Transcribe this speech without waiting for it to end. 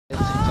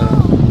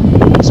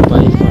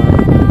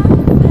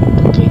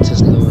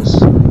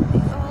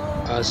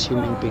us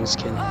human beings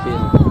can feel,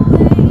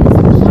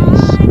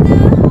 face.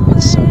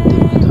 It's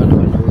something we can't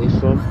run away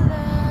from,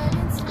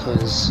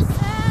 because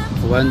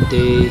one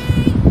day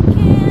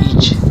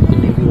each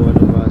and every one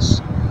of us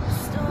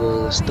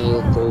will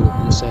still go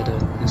inside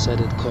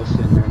that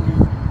coffin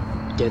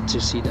and get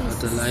to see the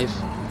other life.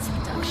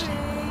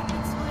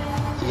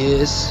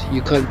 Yes,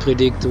 you can't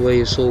predict where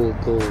your soul will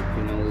go,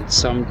 it's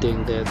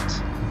something that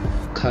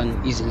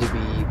can't easily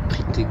be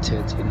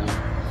predicted,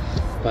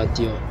 but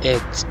your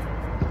acts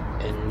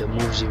and the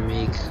moves you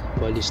make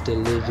while you're still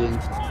living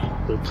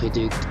will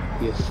predict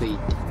your fate.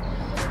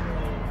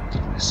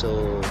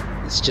 So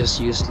it's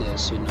just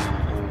useless,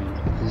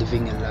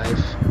 living a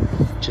life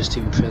just to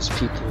impress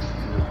people,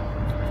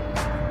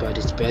 but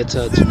it's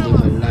better to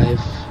live a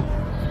life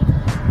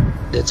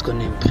that's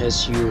gonna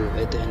impress you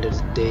at the end of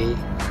the day.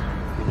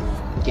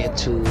 Get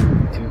to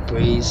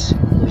embrace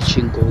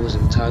reaching goals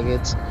and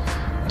targets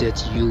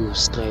that you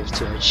strive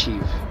to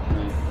achieve.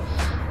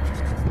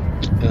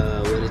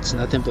 Well, it's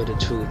nothing but the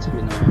truth,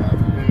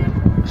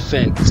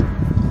 facts,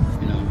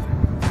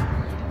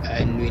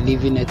 and we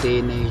live in a day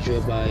and age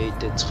whereby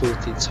the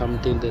truth is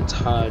something that's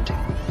hard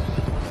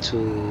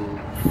to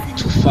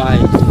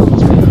find.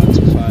 It's very hard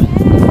to find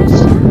because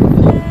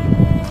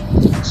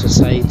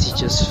society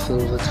just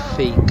filled with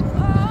fake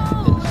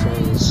and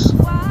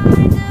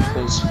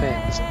false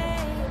facts,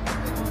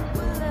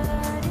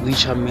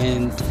 which are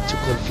meant to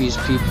confuse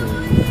people.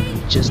 You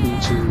just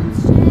need to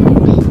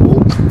be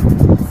woke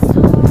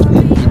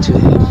and need to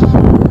have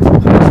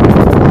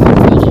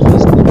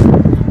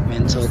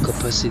mental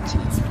capacity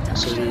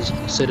so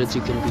that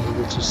you can be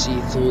able to see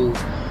through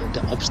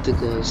the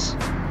obstacles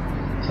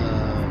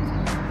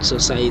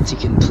society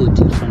can put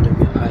in front of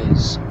your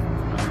eyes.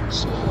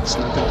 So it's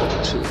nothing but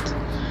the truth.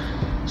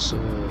 So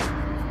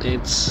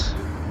that's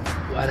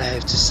what I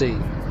have to say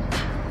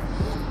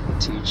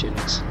to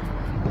Eugenics.